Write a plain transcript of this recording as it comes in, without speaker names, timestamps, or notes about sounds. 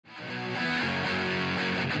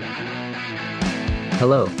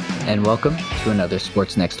Hello, and welcome to another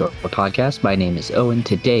Sports Next Door podcast. My name is Owen.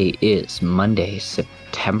 Today is Monday,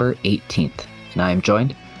 September 18th, and I am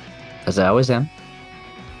joined, as I always am,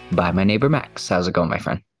 by my neighbor Max. How's it going, my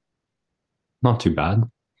friend? Not too bad.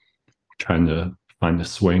 Trying to find a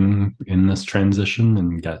swing in this transition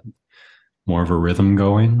and get more of a rhythm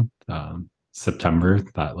going. September,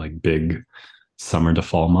 that like big summer to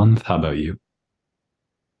fall month. How about you?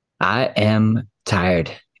 I am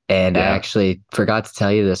tired, and I Yeah. actually forgot to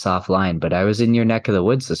tell you this offline, but I was in your neck of the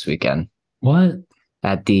woods this weekend What?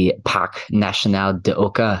 at the Parc National de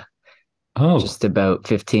Oka, Oh, just about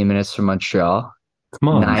 15 minutes from Montreal, come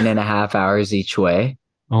on. 9.5 hours each way,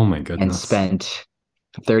 Oh my and goodness. spent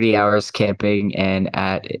 30 hours camping and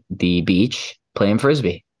at the beach playing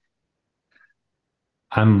frisbee.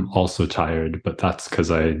 I'm also tired, but that's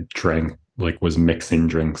because I drank, like, was mixing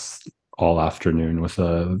drinks all afternoon with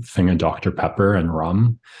a thing of Dr. Pepper and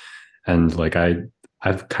rum. And like,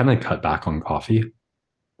 I've kind of cut back on coffee.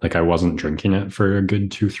 Like I wasn't drinking it for a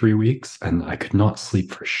good 2, 3 weeks, and I could not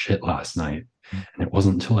sleep for shit last night. And it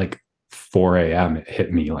wasn't until like 4 a.m. it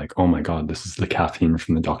hit me like, oh my God, this is the caffeine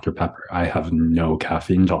from the Dr. Pepper. I have no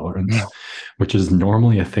caffeine tolerance, which is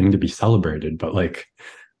normally a thing to be celebrated, but like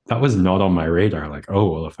that was not on my radar. Like,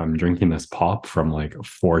 oh, well, if I'm drinking this pop from like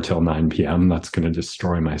 4 till 9 p.m., that's going to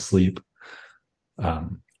destroy my sleep.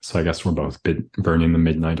 So I guess we're both burning the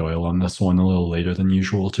midnight oil on this one a little later than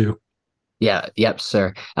usual, too. Yeah, yep,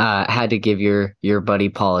 sir. Had to give your buddy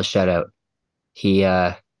Paul a shout out.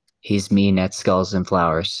 He's mean at Skulls and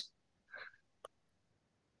Flowers.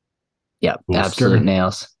 Yep, absolute Booster.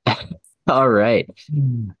 nails. All right.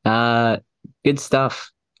 Uh, good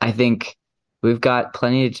stuff. I think we've got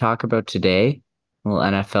plenty to talk about today. A little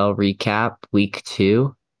NFL recap, week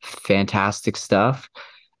two. Fantastic stuff.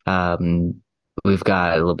 Um, we've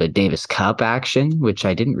got a little bit of Davis Cup action, which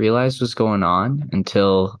I didn't realize was going on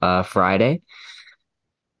until Friday.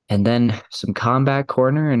 And then some combat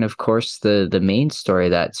corner, and of course the main story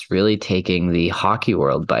that's really taking the hockey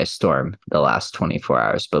world by storm the last 24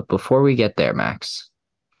 hours. But before we get there, Max,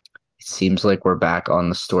 it seems like we're back on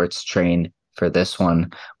the Storts train for this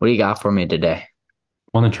one. What do you got for me today?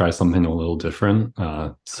 Want to try something a little different.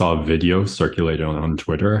 Saw a video circulated on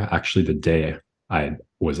Twitter actually the day I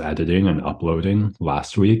was editing and uploading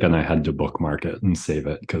last week, and I had to bookmark it and save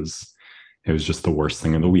it because it was just the worst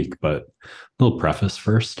thing of the week. But a little preface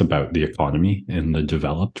first about the economy in the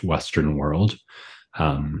developed Western world.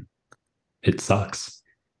 Um, it sucks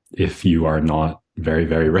if you are not very,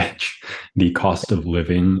 very rich. The cost of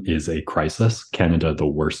living is a crisis. Canada, the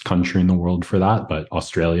worst country in the world for that, but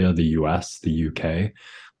Australia, the US, the UK,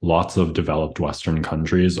 lots of developed Western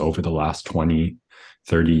countries over the last 20,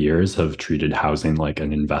 30 years have treated housing like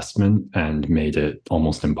an investment and made it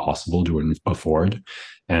almost impossible to afford.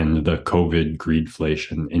 And the COVID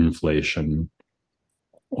greedflation, inflation,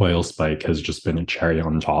 oil spike has just been a cherry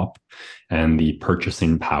on top. And the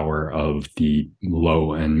purchasing power of the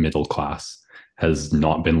low and middle class has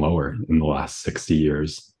not been lower in the last 60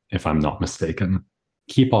 years, if I'm not mistaken.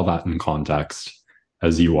 Keep all that in context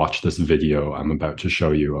as you watch this video I'm about to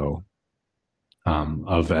show you,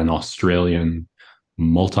 of an Australian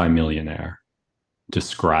multimillionaire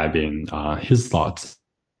describing his thoughts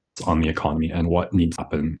on the economy and what needs to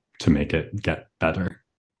happen to make it get better.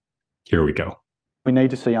 Here we go. We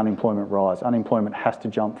need to see unemployment rise. Unemployment has to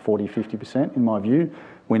jump 40, 50%, in my view.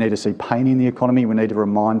 We need to see pain in the economy. We need to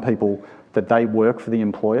remind people that they work for the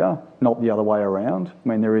employer, not the other way around. I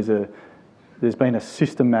mean, there's been a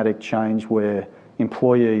systematic change where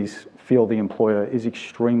employees feel the employer is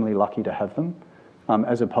extremely lucky to have them,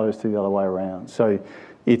 as opposed to the other way around. So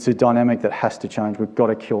it's a dynamic that has to change. We've got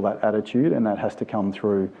to kill that attitude, and that has to come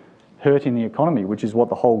through hurting the economy, which is what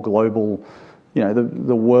the whole global,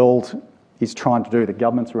 the world is trying to do. The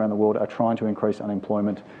governments around the world are trying to increase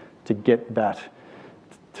unemployment to get that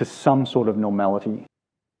to some sort of normality.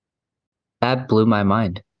 That blew my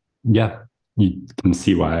mind. Yeah, you can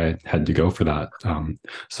see why I had to go for that.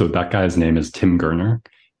 So that guy's name is Tim Gurner.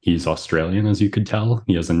 He's Australian, as you could tell.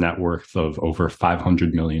 He has a net worth of over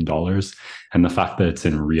 $500 million. And the fact that it's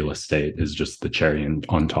in real estate is just the cherry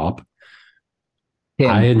on top. Tim,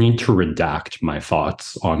 I need to redact my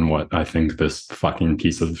thoughts on what I think this fucking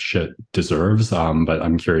piece of shit deserves. But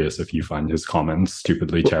I'm curious if you find his comments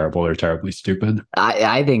stupidly terrible or terribly stupid.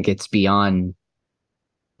 I think it's beyond.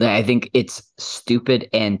 I think it's stupid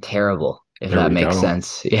and terrible, if There that we makes go.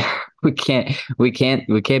 sense. Yeah, we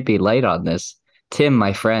can't be light on this. Tim,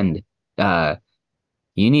 my friend, uh,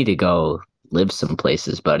 you need to go live some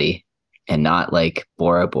places, buddy, and not like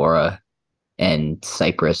Bora Bora and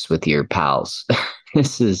Cyprus with your pals.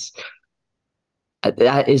 This is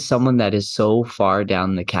That is someone that is so far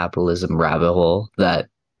down the capitalism rabbit hole that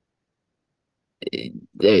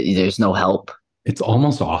there's no help. It's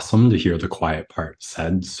almost awesome to hear the quiet part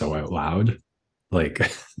said so out loud.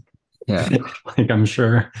 Like, Yeah. like I'm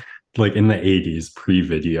sure like in the 80s,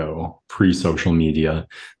 pre-video, pre-social media,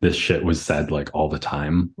 this shit was said like all the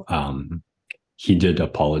time. He did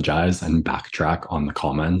apologize and backtrack on the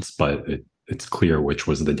comments, but it's clear which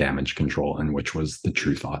was the damage control and which was the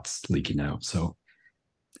true thoughts leaking out. So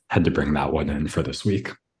had to bring that one in for this week.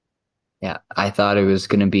 Yeah. I thought it was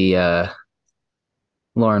gonna be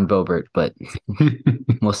Lauren Boebert, but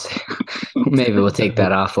we'll see. Maybe we'll take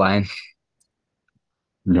that offline.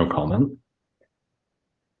 No comment.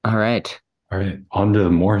 All right. All right. On to the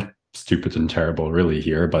more stupid and terrible, really,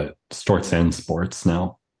 here, but storts and sports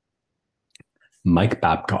now. Mike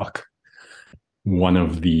Babcock, one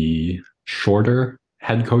of the shorter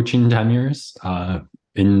head coaching tenures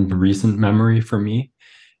in recent memory for me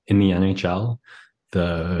in the NHL.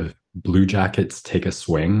 The Blue Jackets take a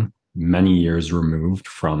swing many years removed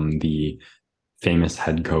from the famous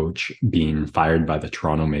head coach being fired by the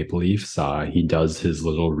Toronto Maple Leafs. He does his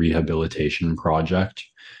little rehabilitation project.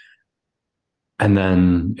 And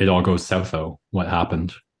then it all goes south, though. What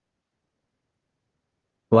happened?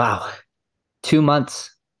 Wow. 2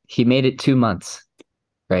 months. He made it 2 months,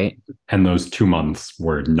 right? And those 2 months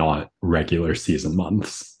were not regular season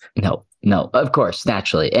months. No, of course,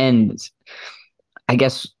 naturally. And I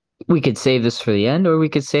guess we could save this for the end or we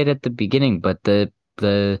could say it at the beginning, but the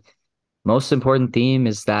most important theme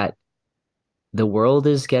is that the world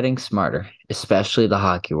is getting smarter, especially the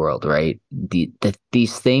hockey world, right?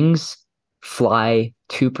 These things fly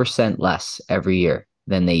 2% less every year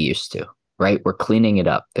than they used to, right? We're cleaning it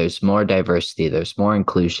up. There's more diversity, there's more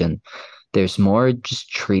inclusion, there's more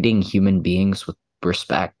just treating human beings with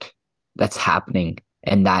respect. That's happening,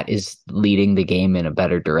 and that is leading the game in a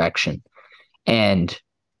better direction. And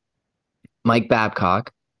Mike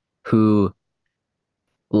Babcock, who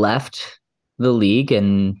left the league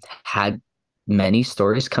and had many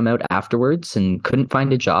stories come out afterwards and couldn't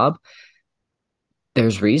find a job.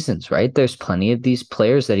 There's reasons, right? There's plenty of these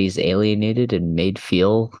players that he's alienated and made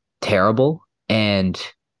feel terrible. And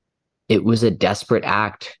it was a desperate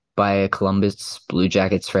act by a Columbus Blue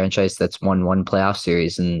Jackets franchise that's won one playoff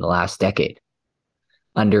series in the last decade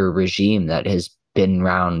under a regime that has been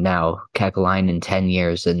around now, Kekalainen in 10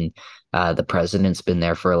 years, and the president's been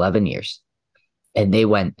there for 11 years. And they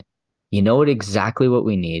went, you know what, exactly what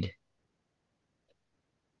we need?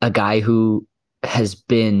 A guy who has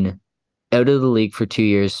been out of the league for 2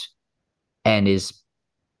 years and is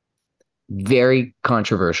very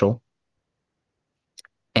controversial,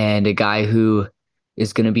 and a guy who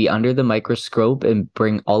is going to be under the microscope and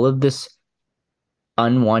bring all of this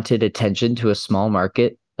unwanted attention to a small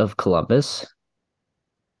market of Columbus.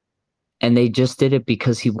 And they just did it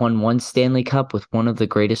because he won one Stanley Cup with one of the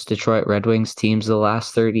greatest Detroit Red Wings teams of the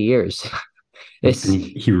last 30 years.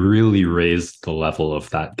 He really raised the level of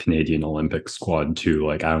that Canadian Olympic squad too.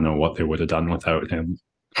 Like, I don't know what they would have done without him.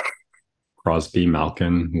 Crosby,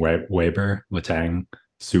 Malkin, Weber, Letang,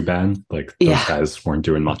 Subban, like those guys weren't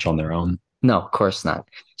doing much on their own. No, of course not.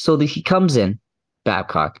 So he comes in,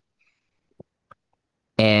 Babcock,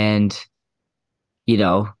 and, you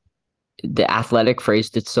know, the Athletic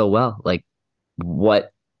phrased it so well. Like,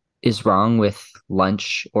 what is wrong with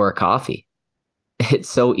lunch or a coffee? It's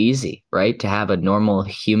so easy, right? To have a normal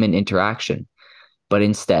human interaction. But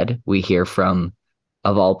instead, we hear from,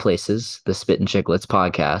 of all places, the Spit and Chicklets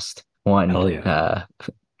podcast,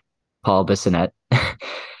 Paul Bissonnette,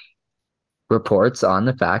 reports on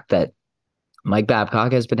the fact that Mike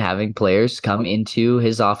Babcock has been having players come into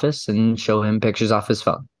his office and show him pictures off his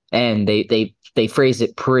phone. And they phrase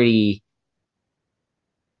it pretty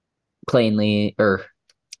plainly or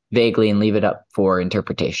vaguely and leave it up for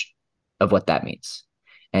interpretation of what that means.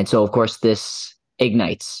 And so, of course, this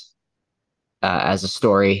ignites as a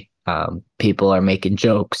story. People are making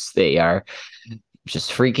jokes. They are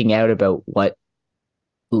just freaking out about what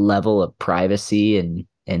level of privacy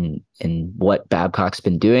and what Babcock's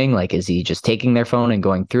been doing. Like, is he just taking their phone and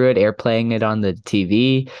going through it, airplaying it on the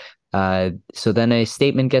TV? So then a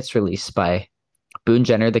statement gets released by Boone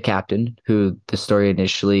Jenner, the captain, who the story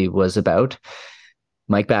initially was about,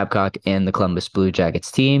 Mike Babcock and the Columbus Blue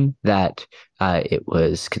Jackets team, that it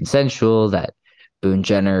was consensual, that Boone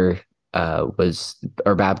Jenner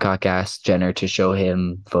Babcock asked Jenner to show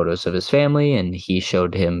him photos of his family, and he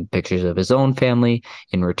showed him pictures of his own family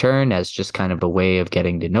in return as just kind of a way of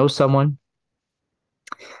getting to know someone.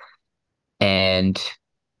 And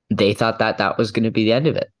they thought that was going to be the end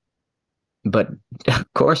of it. But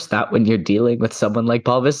of course, not when you're dealing with someone like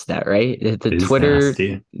Paul Visnet, right? Is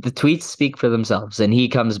nasty. The tweets speak for themselves. And he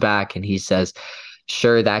comes back and he says,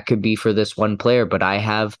 sure, that could be for this one player, but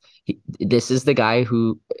this is the guy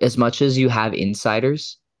who, as much as you have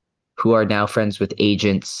insiders who are now friends with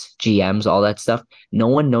agents, GMs, all that stuff, no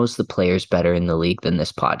one knows the players better in the league than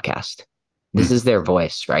this podcast. This is their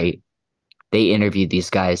voice, right? They interview these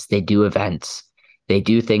guys, they do events, they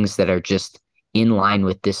do things that are just in line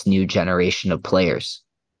with this new generation of players.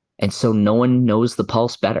 And so no one knows the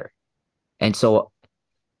pulse better. And so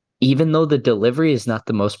even though the delivery is not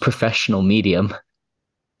the most professional medium,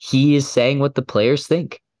 he is saying what the players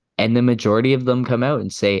think. And the majority of them come out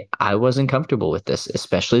and say, I wasn't comfortable with this,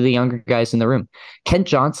 especially the younger guys in the room. Kent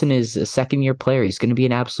Johnson is a second-year player. He's going to be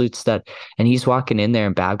an absolute stud. And he's walking in there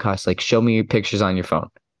and Babcock's like, show me your pictures on your phone.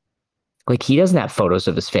 Like, he doesn't have photos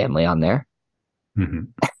of his family on there. Mm-hmm.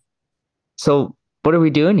 So what are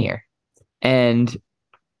we doing here? And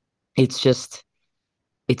it's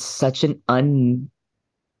such an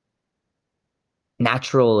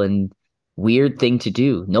unnatural and weird thing to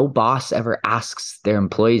do. No boss ever asks their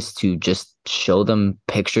employees to just show them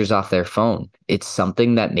pictures off their phone. It's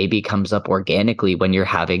something that maybe comes up organically when you're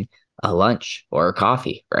having a lunch or a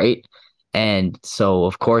coffee, right? And so,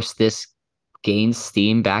 of course, this gains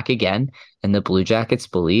steam back again, and the Blue Jackets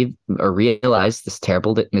believe or realize this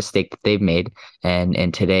terrible mistake that they've made.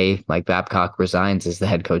 And today, Mike Babcock resigns as the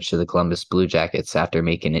head coach of the Columbus Blue Jackets after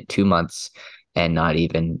making it 2 months and not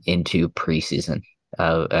even into preseason.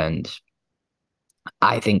 And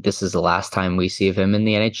I think this is the last time we see of him in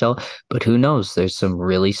the NHL, but who knows? There's some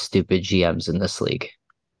really stupid GMs in this league.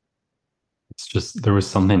 It's just there was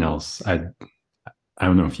something else. I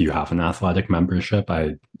don't know if you have an athletic membership.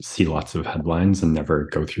 I see lots of headlines and never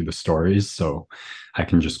go through the stories, so I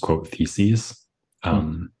can just quote theses.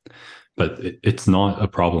 But it's not a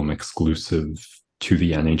problem exclusive to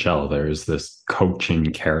the NHL. There's this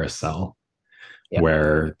coaching carousel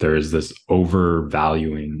where there's this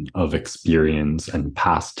overvaluing of experience and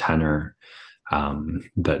past tenure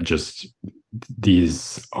that just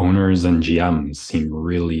these owners and GMs seem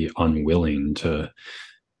really unwilling to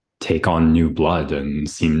take on new blood and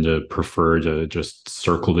seem to prefer to just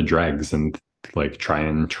circle the dregs and like try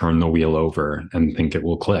and turn the wheel over and think it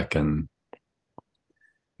will click. And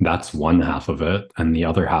that's one half of it. And the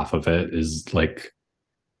other half of it is like,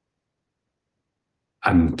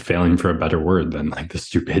 I'm failing for a better word than like the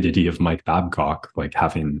stupidity of Mike Babcock, like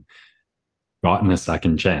having gotten a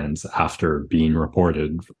second chance after being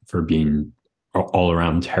reported for being all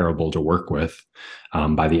around terrible to work with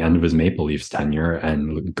by the end of his Maple Leafs tenure,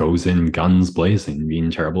 and goes in guns blazing, being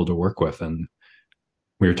terrible to work with. And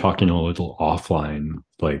we were talking a little offline,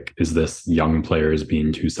 like, is this young players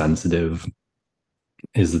being too sensitive?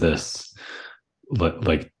 Is this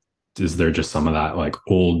like, is there just some of that like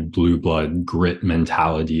old blue blood grit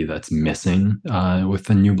mentality that's missing with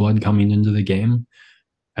the new blood coming into the game?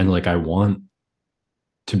 And like, I want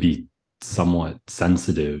to be somewhat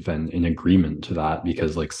sensitive and in agreement to that,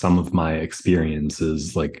 because like some of my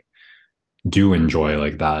experiences like do enjoy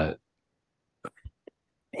like that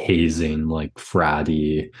hazing, like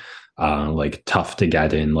fratty, like tough to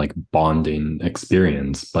get in, like bonding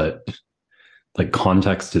experience. But like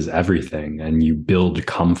context is everything, and you build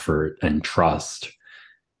comfort and trust,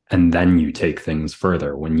 and then you take things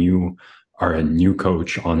further. When you are a new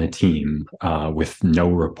coach on a team with no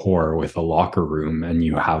rapport with a locker room, and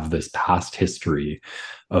you have this past history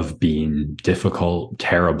of being difficult,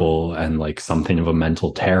 terrible, and like something of a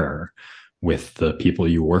mental terror with the people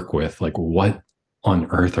you work with, like what on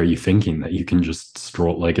earth are you thinking that you can just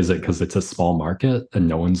stroll? Like, is it because it's a small market and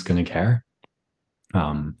no one's going to care?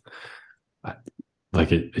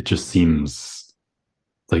 Like it just seems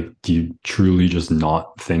like, do you truly just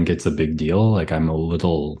not think it's a big deal? Like, I'm a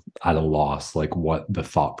little at a loss, like what the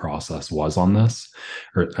thought process was on this,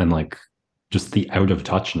 and like just the out of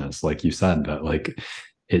touchness, like you said, that like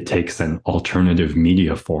it takes an alternative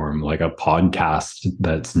media form, like a podcast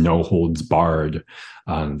that's no holds barred,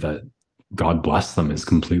 that God bless them is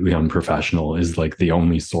completely unprofessional, is like the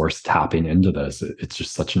only source tapping into this. It's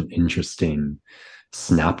just such an interesting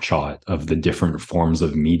snapshot of the different forms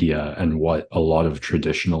of media and what a lot of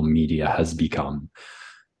traditional media has become.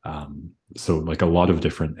 So like a lot of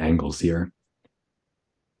different angles here.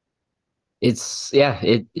 It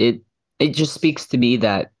just speaks to me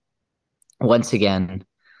that once again,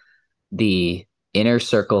 the inner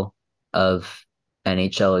circle of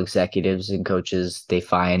NHL executives and coaches, they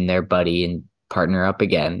find their buddy and partner up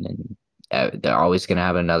again, and they're always going to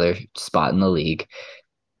have another spot in the league.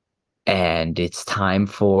 And it's time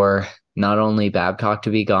for not only Babcock to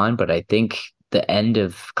be gone, but I think the end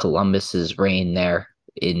of Columbus's reign there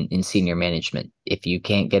in senior management. If you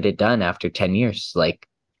can't get it done after 10 years, like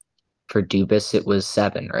for Dubas, it was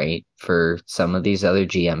 7, right? For some of these other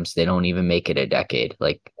GMs, they don't even make it a decade.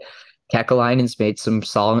 Like Kekalainen's made some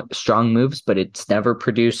strong moves, but it's never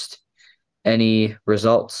produced any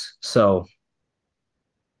results. So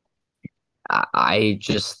I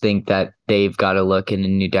just think that they've got to look in a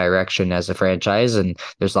new direction as a franchise, and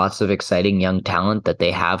there's lots of exciting young talent that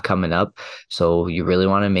they have coming up. So you really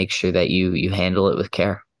want to make sure that you handle it with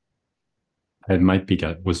care. It might be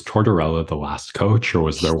was Tortorella the last coach, or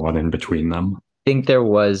was there one in between them? Think there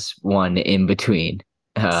was one in between,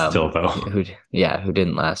 Still, though. who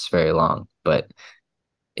didn't last very long, but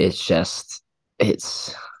it's just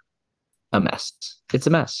it's a mess. It's a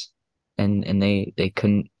mess, and they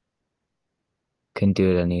couldn't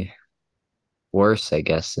do it any worse, I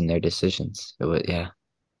guess, in their decisions. It was, yeah,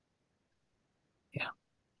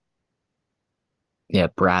 yeah.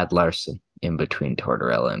 Brad Larson in between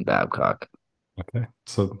Tortorella and Babcock. Okay,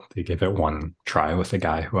 so they gave it one try with a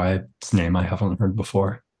guy whose name I haven't heard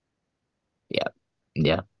before. Yeah,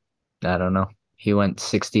 yeah. I don't know. He went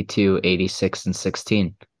 62, 86, and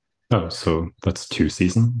 16. Oh, so that's 2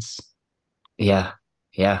 seasons. Yeah,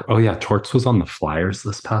 yeah. Oh yeah, Torts was on the Flyers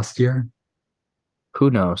this past year. Who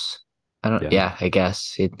knows? I don't. Yeah. Yeah, I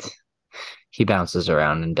guess he bounces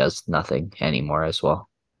around and does nothing anymore as well.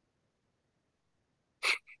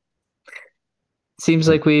 Seems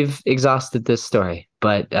like we've exhausted this story,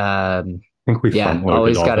 but I think we yeah, front loaded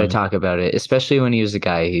always all got to the. talk about it, especially when he was a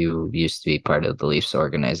guy who used to be part of the Leafs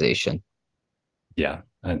organization. Yeah,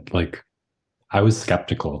 and like I was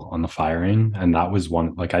skeptical on the firing, and that was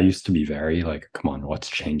one. Like I used to be very like, come on, what's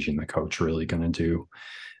changing the coach really going to do?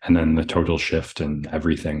 And then the total shift and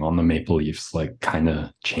everything on the Maple Leafs like kind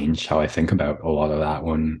of changed how I think about a lot of that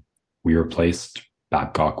when we replaced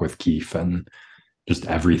Babcock with Keefe, and just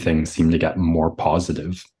everything seemed to get more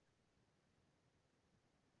positive.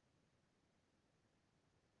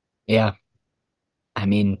 Yeah, I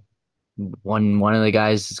mean, one of the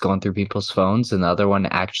guys is going through people's phones, and the other one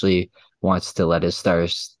actually wants to let his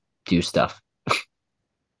stars do stuff,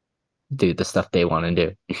 do the stuff they want to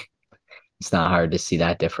do. It's not hard to see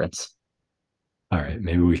that difference. All right,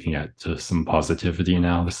 maybe we can get to some positivity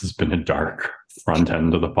now. This has been a dark front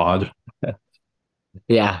end of the pod.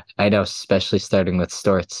 Yeah, I know, especially starting with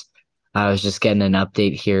Storts. I was just getting an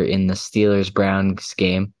update here in the Steelers Browns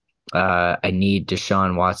game. I need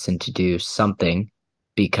Deshaun Watson to do something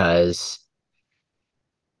because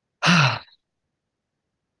I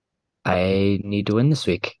need to win this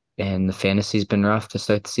week. And the fantasy's been rough to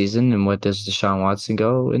start the season. And what does Deshaun Watson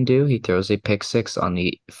go and do? He throws a pick six on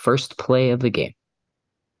the first play of the game.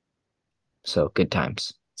 So good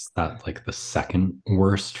times. Is that like the second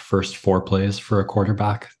worst first 4 plays for a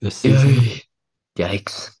quarterback this season?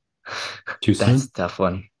 Yikes. Too That's soon? a tough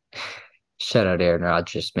one. Shout out Aaron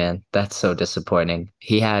Rodgers, man. That's so disappointing.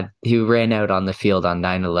 He ran out on the field on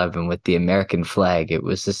 9/11 with the American flag. It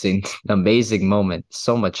was just an amazing moment.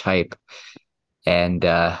 So much hype. And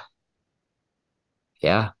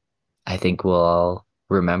yeah, I think we'll all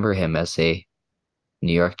remember him as a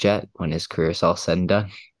New York Jet when his career is all said and done.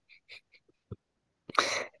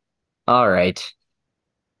 All right.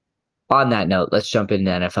 On that note, let's jump into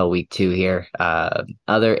NFL Week 2 here.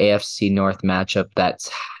 Other AFC North matchup that's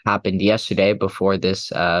happened yesterday before this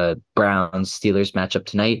Browns Steelers matchup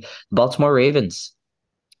tonight. Baltimore Ravens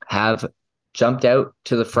have jumped out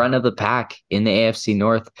to the front of the pack in the AFC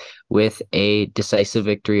North with a decisive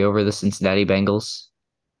victory over the Cincinnati Bengals.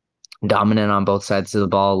 Dominant on both sides of the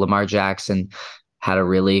ball. Lamar Jackson had a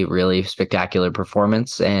really, really spectacular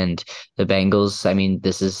performance. And the Bengals, I mean,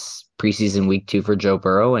 this is preseason week 2 for Joe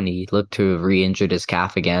Burrow, and he looked to have re-injured his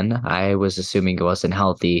calf again. I was assuming it wasn't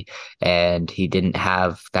healthy, and he didn't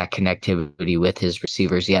have that connectivity with his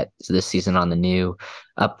receivers yet this season on the new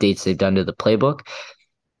updates they've done to the playbook.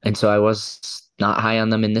 And so I was not high on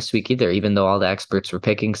them in this week either, even though all the experts were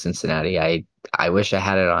picking Cincinnati. I wish I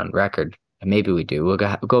had it on record. Maybe we do. We'll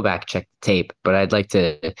go back, check the tape, but I'd like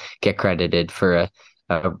to get credited for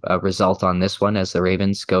a result on this one as the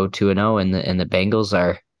Ravens go 2-0 and the Bengals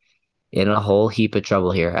are in a whole heap of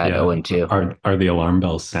trouble here at Yeah. 0-2. Are the alarm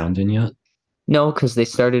bells sounding yet? No, because they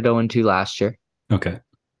started 0-2 last year, Okay.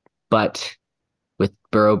 but with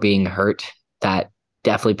Burrow being hurt, that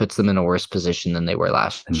definitely puts them in a worse position than they were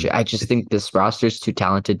last year. I just think this roster is too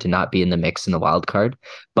talented to not be in the mix in the wild card,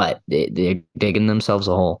 but they're digging themselves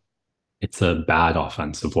a hole. It's a bad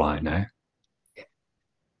offensive line, eh?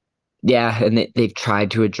 Yeah, and they've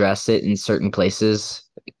tried to address it in certain places.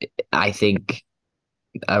 I think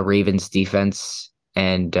Ravens defense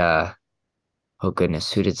and Oh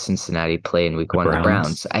goodness, who did Cincinnati play in week The one? The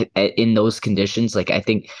Browns. Browns. In those conditions, like I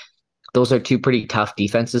think those are two pretty tough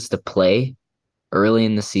defenses to play early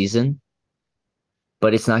in the season,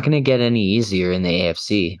 but it's not going to get any easier in the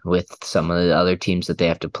AFC with some of the other teams that they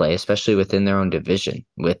have to play, especially within their own division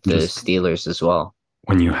with the Just Steelers as well.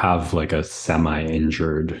 when you have like a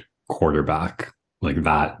semi-injured quarterback, like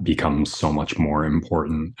that becomes so much more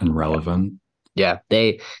important and Yeah. relevant. Yeah,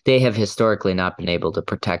 they have historically not been able to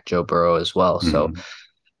protect Joe Burrow as well. So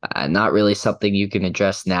Mhm. not really something you can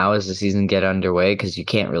address now as the season get underway because you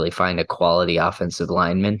can't really find a quality offensive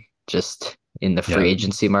lineman just in the free Yeah,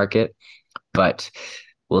 agency market. But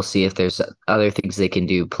we'll see if there's other things they can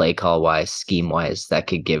do play call wise, scheme wise, that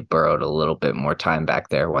could give Burrow a little bit more time back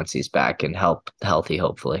there once he's back and healthy,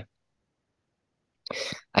 hopefully.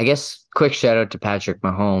 I guess quick shout out to Patrick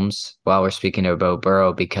Mahomes while we're speaking about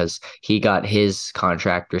Burrow because he got his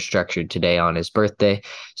contract restructured today on his birthday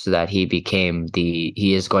so that he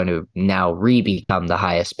is going to now become the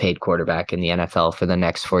highest paid quarterback in the NFL for the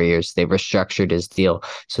next 4 years. They restructured his deal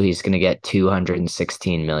so he's going to get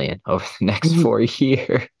 216 million over the next 4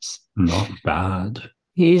 years. not bad.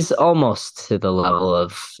 He's almost to the level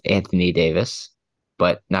of Anthony Davis,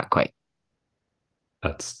 but not quite.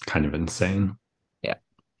 That's kind of insane.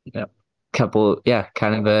 Yeah. Yeah.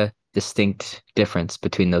 Kind of a distinct difference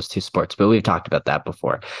between those two sports, but we've talked about that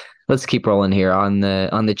before. Let's keep rolling here on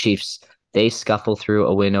the Chiefs. They scuffle through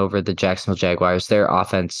a win over the Jacksonville Jaguars. Their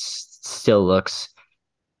offense still looks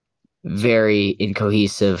very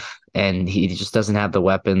incohesive, and he just doesn't have the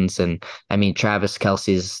weapons. And I mean, Travis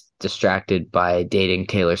Kelce's distracted by dating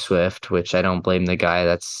Taylor Swift, which I don't blame the guy.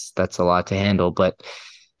 That's a lot to handle, but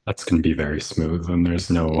That's going to be very smooth, and there's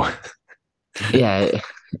no. yeah,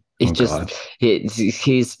 Oh it just God.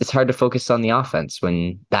 it's hard to focus on the offense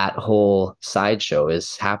when that whole sideshow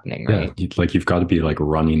is happening, Yeah, right? like you've got to be like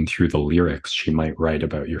running through the lyrics she might write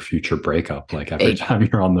about your future breakup, like every E- time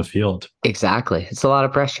you're on the field. exactly. It's a lot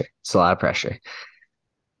of pressure. It's a lot of pressure.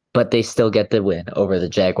 But they still get the win over the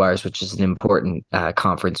Jaguars, which is an important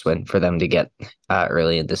conference win for them to get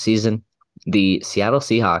early in the season. The Seattle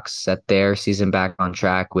Seahawks set their season back on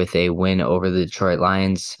track with a win over the Detroit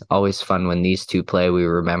Lions. Always fun when these two play. We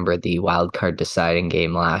remember the wild card deciding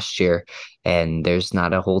game last year, and there's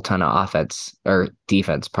not a whole ton of offense or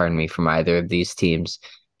defense, pardon me, from either of these teams.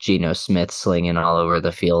 Geno Smith slinging all over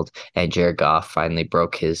the field, and Jared Goff finally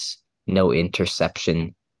broke his no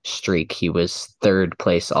interception streak. He was third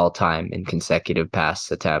place all time in consecutive pass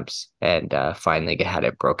attempts and finally had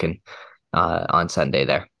it broken on Sunday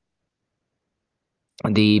there.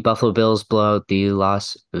 The Buffalo Bills blow out the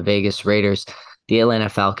Las Vegas Raiders. The Atlanta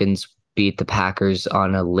Falcons beat the Packers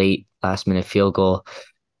on a late last minute field goal.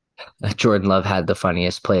 Jordan Love had the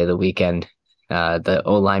funniest play of the weekend. The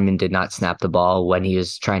O lineman did not snap the ball when he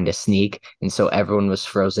was trying to sneak, and so everyone was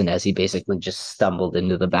frozen as he basically just stumbled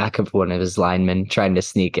into the back of one of his linemen trying to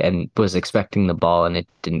sneak and was expecting the ball, and it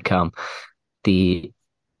didn't come. The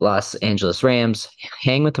Los Angeles Rams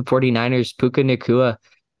hang with the 49ers. Puka Nacua,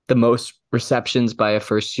 the most receptions by a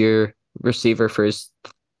first year receiver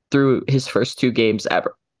through his first two games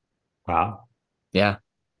ever. Wow. Yeah.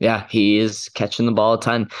 Yeah, he is catching the ball a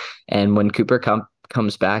ton. And when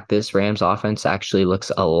comes back, this Rams offense actually looks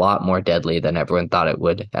a lot more deadly than everyone thought it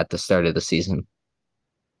would at the start of the season.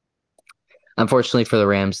 Unfortunately for the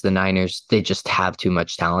Rams, the Niners, they just have too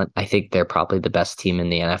much talent. I think they're probably the best team in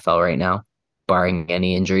the NFL right now, barring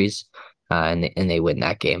any injuries, and they win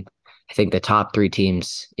that game. I think the top three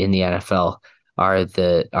teams in the NFL are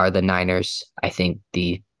the Niners. I think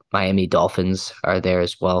the Miami Dolphins are there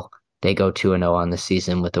as well. They go 2-0 on the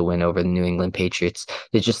season with a win over the New England Patriots.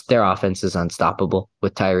 Their offense is unstoppable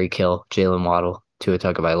with Tyreek Hill, Jalen Waddle, Tua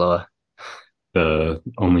Tagovailoa. The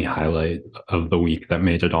only highlight of the week that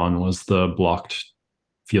made it on was the blocked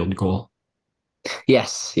field goal.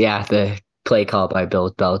 Yes, yeah, the play call by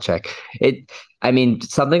Bill Belichick. I mean,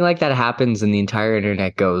 something like that happens and the entire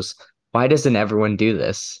internet goes, why doesn't everyone do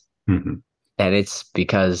this? Mhm. And it's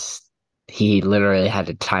because he literally had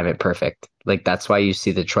to time it perfect. Like that's why you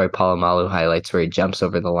see the Troy Polamalu highlights where he jumps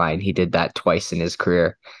over the line. He did that twice in his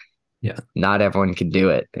career. Yeah. Not everyone can do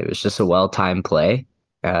it. It was just a well-timed play,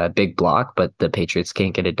 big block, but the Patriots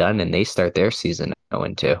can't get it done, and they start their season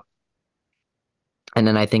 0-2. And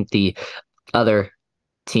then I think the other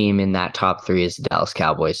team in that top three is the Dallas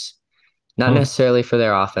Cowboys. Not Oh, necessarily for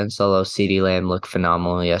their offense, although CeeDee Lamb looked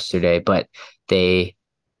phenomenal yesterday, but they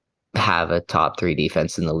have a top three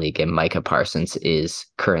defense in the league, and Micah Parsons is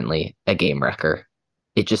currently a game wrecker.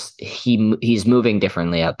 He's moving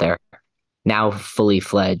differently out there. Now fully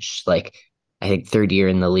fledged, like I think third year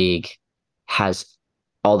in the league, has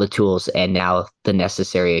all the tools and now the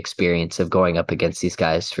necessary experience of going up against these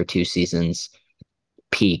guys for 2 seasons,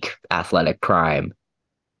 peak athletic prime.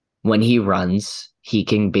 When he runs, he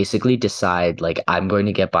can basically decide, like, I'm going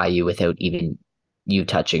to get by you without even you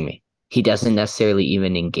touching me. He doesn't necessarily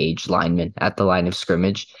even engage linemen at the line of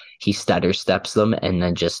scrimmage. He stutter steps them and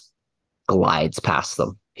then just glides past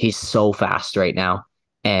them. He's so fast right now.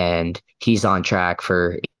 And he's on track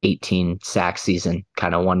for 18 sack season,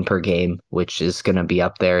 kind of one per game, which is going to be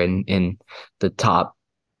up there in the top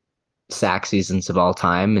sack seasons of all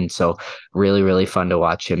time. And so really, really fun to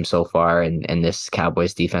watch him so far. And this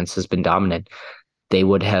Cowboys defense has been dominant. They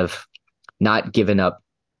would have not given up.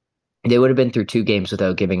 They would have been through 2 games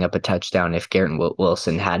without giving up a touchdown if Garrett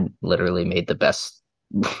Wilson had literally made the best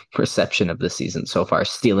reception of the season so far,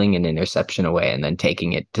 stealing an interception away and then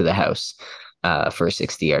taking it to the house for a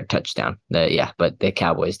 60-yard touchdown. But the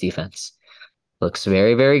Cowboys defense looks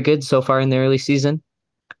very, very good so far in the early season.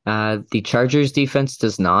 The Chargers defense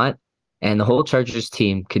does not, and the whole Chargers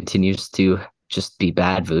team continues to just be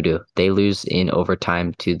bad voodoo. They lose in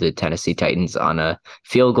overtime to the Tennessee Titans on a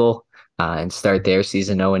field goal and start their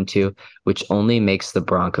season 0-2, which only makes the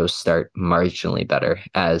Broncos start marginally better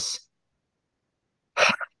as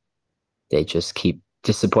they just keep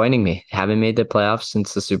disappointing me. Haven't made the playoffs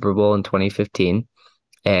since the Super Bowl in 2015.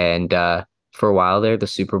 And for a while there, the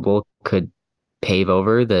Super Bowl could pave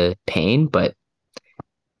over the pain, but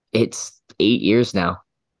it's 8 years now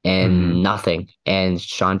and nothing. And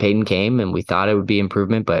Sean Payton came and we thought it would be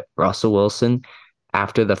improvement, but Russell Wilson,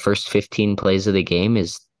 after the first 15 plays of the game,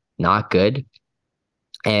 is not good.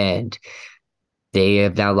 And they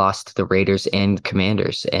have now lost to the Raiders and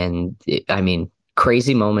Commanders. And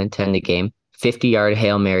crazy moment to end the game. 50-yard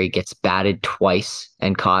Hail Mary gets batted twice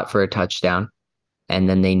and caught for a touchdown. And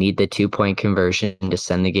then they need the 2-point conversion to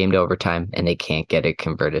send the game to overtime, and they can't get it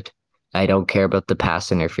converted. I don't care about the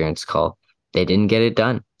pass interference call. They didn't get it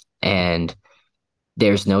done. And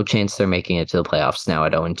there's no chance they're making it to the playoffs now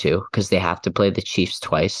at 0-2 because they have to play the Chiefs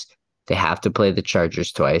twice. They have to play the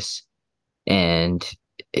Chargers twice. And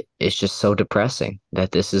it's just so depressing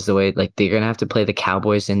that this is the way, like, they're going to have to play the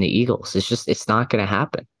Cowboys and the Eagles. It's not going to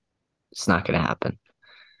happen. It's not going to happen.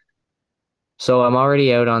 So I'm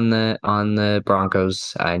already out on the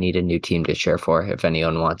Broncos. I need a new team to cheer for if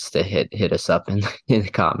anyone wants to hit us up in the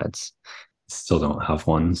comments. Still don't have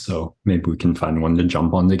one, so maybe we can find one to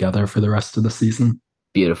jump on together for the rest of the season.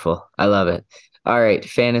 Beautiful. I love it. All right,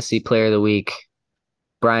 fantasy player of the week.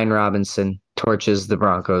 Brian Robinson torches the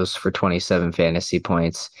Broncos for 27 fantasy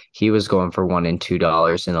points. He was going for $1 and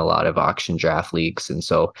 $2 in a lot of auction draft leagues. And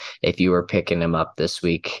so if you were picking him up this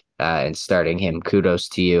week and starting him, kudos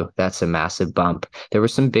to you. That's a massive bump. There were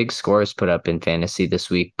some big scores put up in fantasy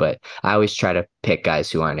this week, but I always try to pick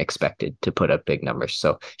guys who aren't expected to put up big numbers.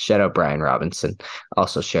 So shout out Brian Robinson.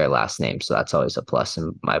 Also share last name, so that's always a plus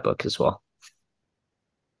in my book as well.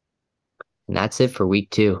 And that's it for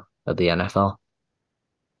week 2 of the NFL.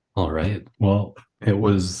 All right. Well, it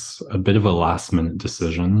was a bit of a last-minute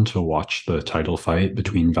decision to watch the title fight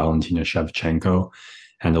between Valentina Shevchenko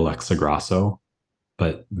and Alexa Grasso,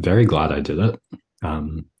 but very glad I did it.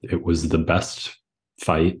 It was the best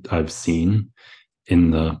fight I've seen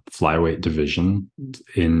in the flyweight division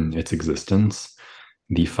in its existence.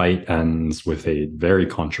 The fight ends with a very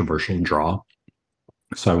controversial draw.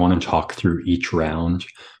 So I want to talk through each round,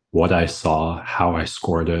 what I saw, how I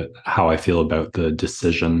scored it, how I feel about the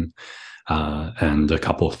decision, and a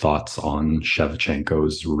couple of thoughts on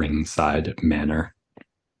Shevchenko's ringside manner.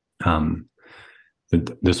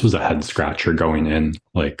 This was a head scratcher going in.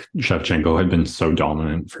 Like, Shevchenko had been so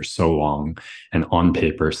dominant for so long and on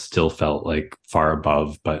paper still felt like far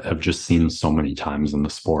above, but have just seen so many times in the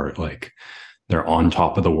sport. Like, they're on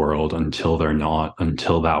top of the world until they're not,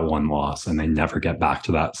 until that one loss, and they never get back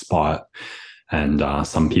to that spot. And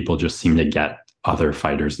some people just seem to get other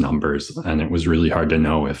fighters' numbers. And it was really hard to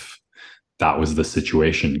know if that was the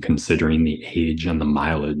situation, considering the age and the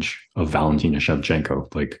mileage of Valentina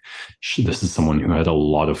Shevchenko. Like, this is someone who had a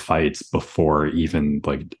lot of fights before even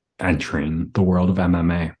like entering the world of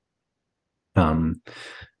MMA.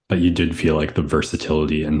 But you did feel like the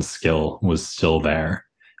versatility and skill was still there.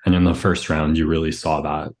 And in the first round, you really saw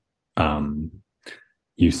that.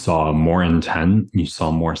 You saw more intent, you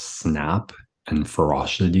saw more snap and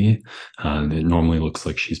ferocity. It normally looks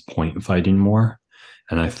like she's point fighting more.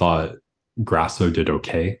 And I thought Grasso did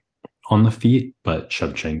okay on the feet, but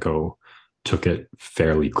Shevchenko took it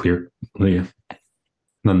fairly clearly. And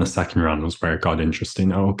then the second round was where it got interesting,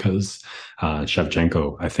 because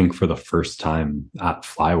Shevchenko, I think for the first time at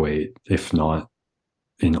flyweight, if not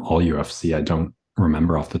in all UFC, I don't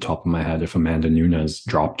remember off the top of my head if Amanda Nunes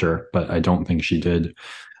dropped her, but I don't think she did.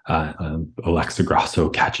 Alexa Grasso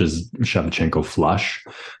catches Shevchenko flush,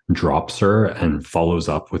 drops her, and follows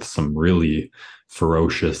up with some really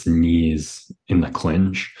ferocious knees in the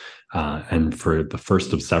clinch. And for the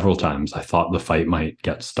first of several times, I thought the fight might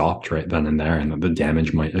get stopped right then and there and that the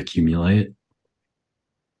damage might accumulate.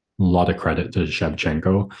 A lot of credit to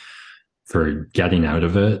Shevchenko for getting out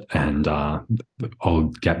of it. And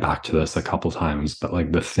I'll get back to this a couple times, but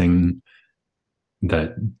like the thing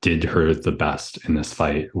that did her the best in this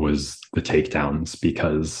fight was the takedowns,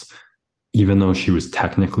 because even though she was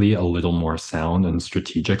technically a little more sound and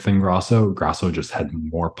strategic than Grasso just had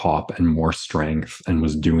more pop and more strength and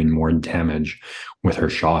was doing more damage with her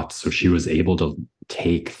shots. So she was able to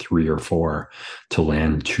take 3 or 4 to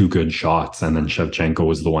land 2 good shots. And then Shevchenko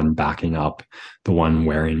was the one backing up, the one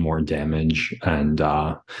wearing more damage. And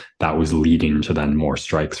that was leading to then more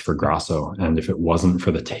strikes for Grasso. And if it wasn't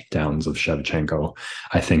for the takedowns of Shevchenko,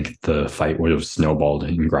 I think the fight would have snowballed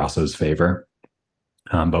in Grasso's favor.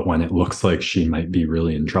 But when it looks like she might be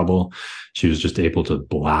really in trouble, she was just able to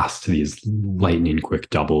blast these lightning quick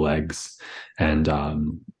double legs. And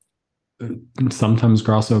sometimes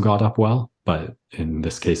Grasso got up well, but in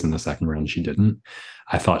this case, in the second round, she didn't.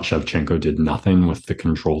 I thought Shevchenko did nothing with the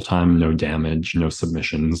control time, no damage, no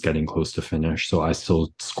submissions, getting close to finish. So I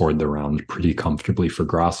still scored the round pretty comfortably for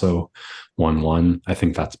Grasso, 1-1. I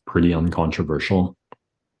think that's pretty uncontroversial.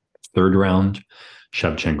 Third round,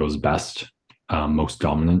 Shevchenko's best. Most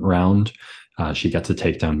dominant round. She gets a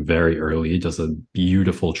takedown very early, does a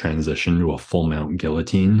beautiful transition to a full mount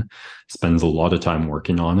guillotine, spends a lot of time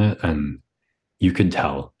working on it. And you could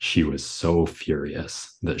tell she was so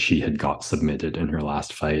furious that she had got submitted in her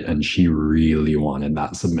last fight. And she really wanted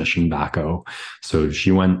that submission back. So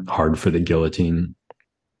she went hard for the guillotine,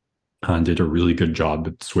 did a really good job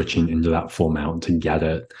switching into that full mount to get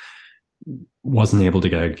it. Wasn't able to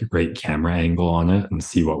get a great camera angle on it and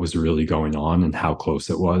see what was really going on and how close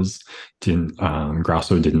it was.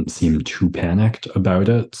 Grasso didn't seem too panicked about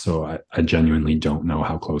it, so I genuinely don't know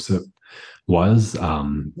how close it was.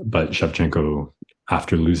 But Shevchenko,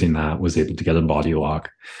 after losing that, was able to get a body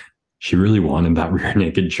lock. She really wanted that rear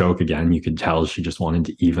naked choke again. You could tell she just wanted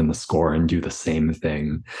to even the score and do the same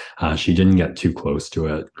thing. She didn't get too close to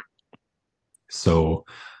it. So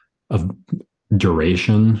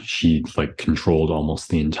duration, she like controlled almost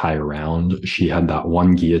the entire round. She had that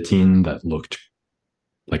one guillotine that looked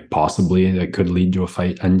like possibly it could lead to a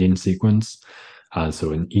fight ending sequence.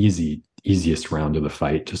 So an easiest round of the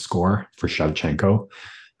fight to score for Shevchenko.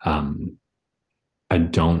 I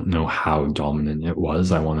don't know how dominant it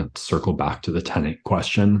was. I want to circle back to the 10-8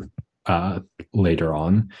 question later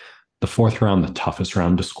on. The fourth round, the toughest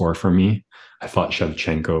round to score for me. I thought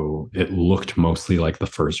Shevchenko, it looked mostly like the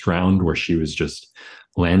first round where she was just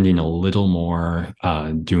landing a little more,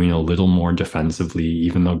 doing a little more defensively,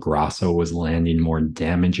 even though Grasso was landing more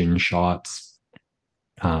damaging shots.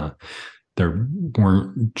 There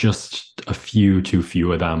weren't just too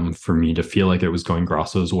few of them for me to feel like it was going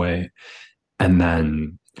Grasso's way. And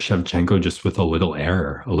then Shevchenko, just with a little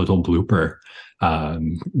error, a little blooper,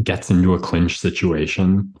 gets into a clinch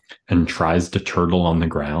situation and tries to turtle on the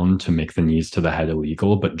ground to make the knees to the head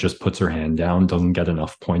illegal, but just puts her hand down, doesn't get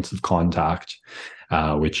enough points of contact,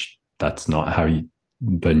 which that's not how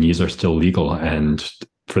the knees are still legal. And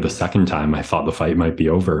for the second time, I thought the fight might be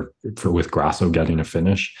over with Grasso getting a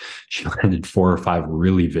finish. She landed 4 or 5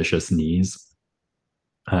 really vicious knees.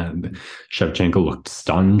 Shevchenko looked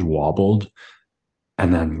stunned, wobbled,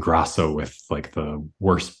 and then Grasso, with like the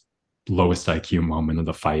lowest IQ moment of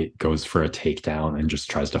the fight, goes for a takedown and just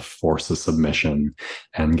tries to force a submission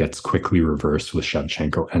and gets quickly reversed with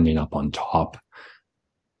Shevchenko ending up on top.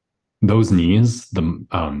 Those knees,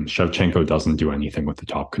 Shevchenko doesn't do anything with the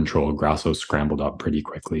top control. Grasso scrambled up pretty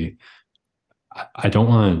quickly.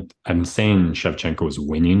 I'm saying Shevchenko was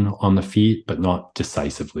winning on the feet, but not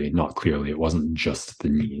decisively, not clearly. It wasn't just the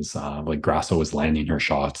knees. Like Grasso was landing her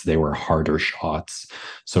shots. They were harder shots.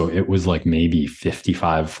 So it was like maybe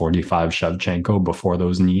 55-45 Shevchenko before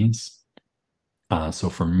those knees. So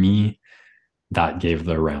for me, that gave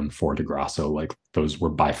the round 4 to Grasso. Like those were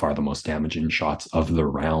by far the most damaging shots of the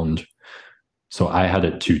round. So I had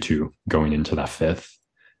it 2-2 going into that 5th.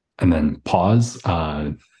 And then pause.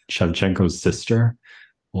 Shevchenko's sister,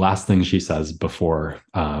 last thing she says before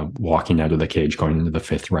walking out of the cage going into the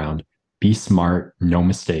 5th round: be smart, no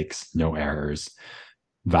mistakes, no errors.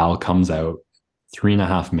 Val comes out,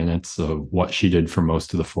 3.5 minutes of what she did for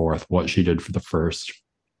most of the 4th, what she did for the 1st.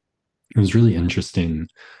 It was really interesting.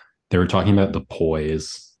 They were talking about the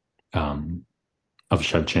poise of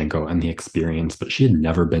Shevchenko and the experience, but she had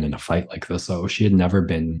never been in a fight like this. So she had never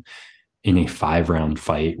been in a 5 round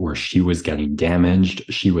fight where she was getting damaged.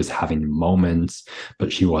 She was having moments,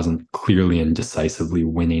 but she wasn't clearly and decisively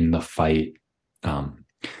winning the fight.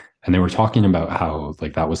 And they were talking about how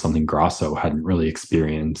like that was something Grasso hadn't really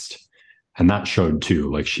experienced. And that showed too.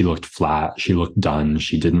 Like she looked flat, she looked done.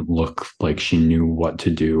 She didn't look like she knew what to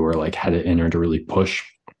do or like had it in her to really push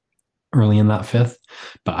early in that fifth.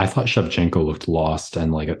 But I thought Shevchenko looked lost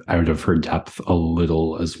and like out of her depth a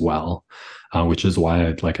little as well, which is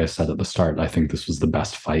why, like I said at the start, I think this was the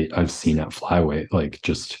best fight I've seen at flyweight. Like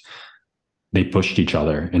just they pushed each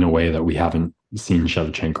other in a way that we haven't seen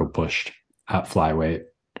Shevchenko pushed at flyweight.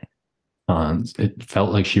 It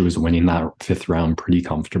felt like she was winning that fifth round pretty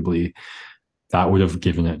comfortably. That would have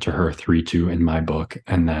given it to her 3-2 in my book.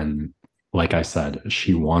 And then, like I said,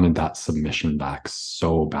 she wanted that submission back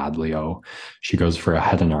so badly. Oh, she goes for a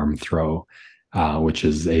head and arm throw, which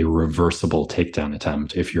is a reversible takedown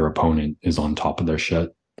attempt if your opponent is on top of their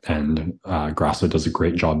shit. And Grasso does a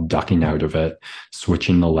great job ducking out of it,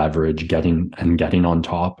 switching the leverage, getting on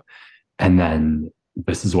top. And then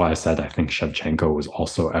this is why I said I think Shevchenko was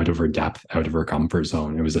also out of her depth, out of her comfort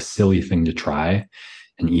zone. It was a silly thing to try.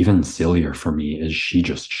 And even sillier for me is she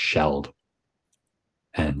just shelled.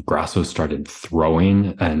 And Grasso started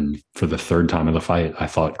throwing. And for the third time of the fight, I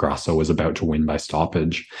thought Grasso was about to win by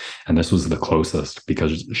stoppage. And this was the closest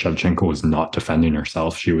because Shevchenko was not defending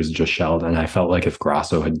herself. She was just shelled. And I felt like if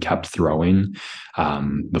Grasso had kept throwing,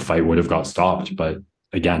 the fight would have got stopped. But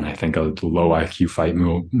again, I think a low IQ fight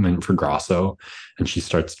movement for Grasso, and she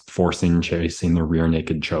starts chasing the rear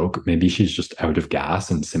naked choke. Maybe she's just out of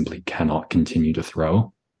gas and simply cannot continue to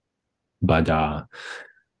throw. But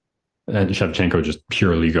and Shevchenko just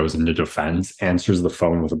purely goes into defense, answers the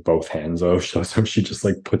phone with both hands. So she just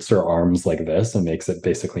like puts her arms like this and makes it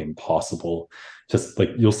basically impossible. Just like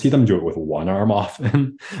you'll see them do it with one arm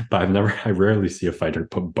often, but I rarely see a fighter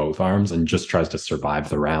put both arms and just tries to survive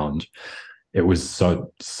the round. It was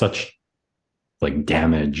such like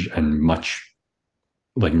damage and much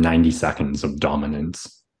like 90 seconds of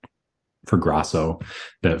dominance for Grasso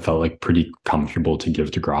that it felt like pretty comfortable to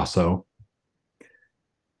give to Grasso.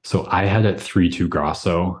 So I had it 3-2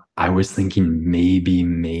 Grasso. I was thinking maybe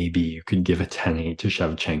you could give a 10-8 to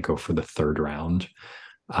Shevchenko for the third round,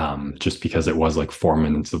 just because it was like 4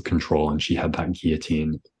 minutes of control and she had that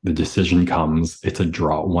guillotine. The decision comes, it's a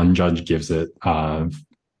draw. One judge gives it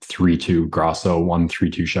 3-2 Grasso,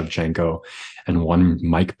 1-3-2 Shevchenko, and one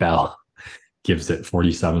Mike Bell gives it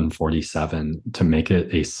 47-47 to make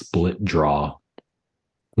it a split draw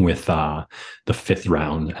with the fifth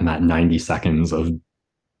round and that 90 seconds of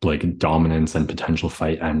like dominance and potential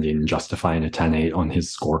fight ending, justifying a 10-8 on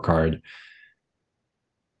his scorecard.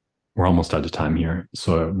 We're almost out of time here.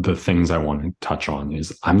 So the things I want to touch on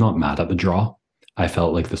is I'm not mad at the draw. I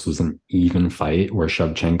felt like this was an even fight where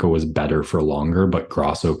Shevchenko was better for longer, but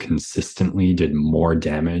Grasso consistently did more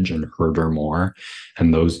damage and hurt her more.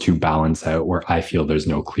 And those two balance out where I feel there's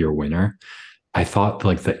no clear winner. I thought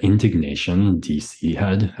like the indignation DC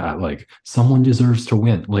had at like someone deserves to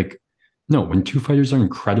win. Like, no, when two fighters are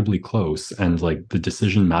incredibly close and like the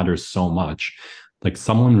decision matters so much, like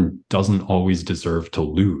someone doesn't always deserve to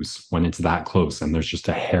lose when it's that close and there's just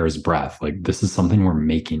a hair's breadth. Like this is something we're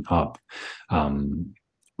making up.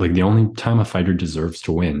 Like the only time a fighter deserves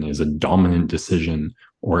to win is a dominant decision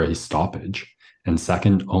or a stoppage. And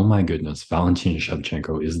second, oh my goodness, Valentina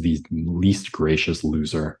Shevchenko is the least gracious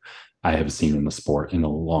loser I have seen in the sport in a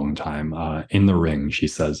long time. In the ring, she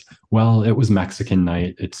says, well, it was Mexican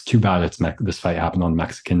night. It's too bad this fight happened on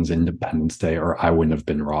Mexican's Independence Day or I wouldn't have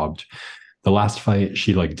been robbed. The last fight,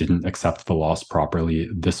 she like didn't accept the loss properly.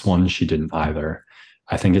 This one, she didn't either.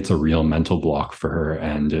 I think it's a real mental block for her,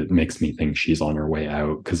 and it makes me think she's on her way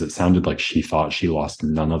out because it sounded like she thought she lost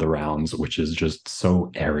none of the rounds, which is just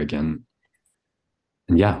so arrogant.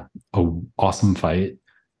 And yeah, an awesome fight.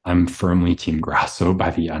 I'm firmly Team Grasso by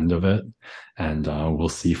the end of it, and we'll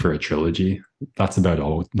see for a trilogy. That's about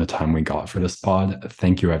all the time we got for this pod.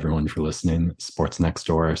 Thank you, everyone, for listening. Sports Next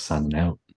Door signing out.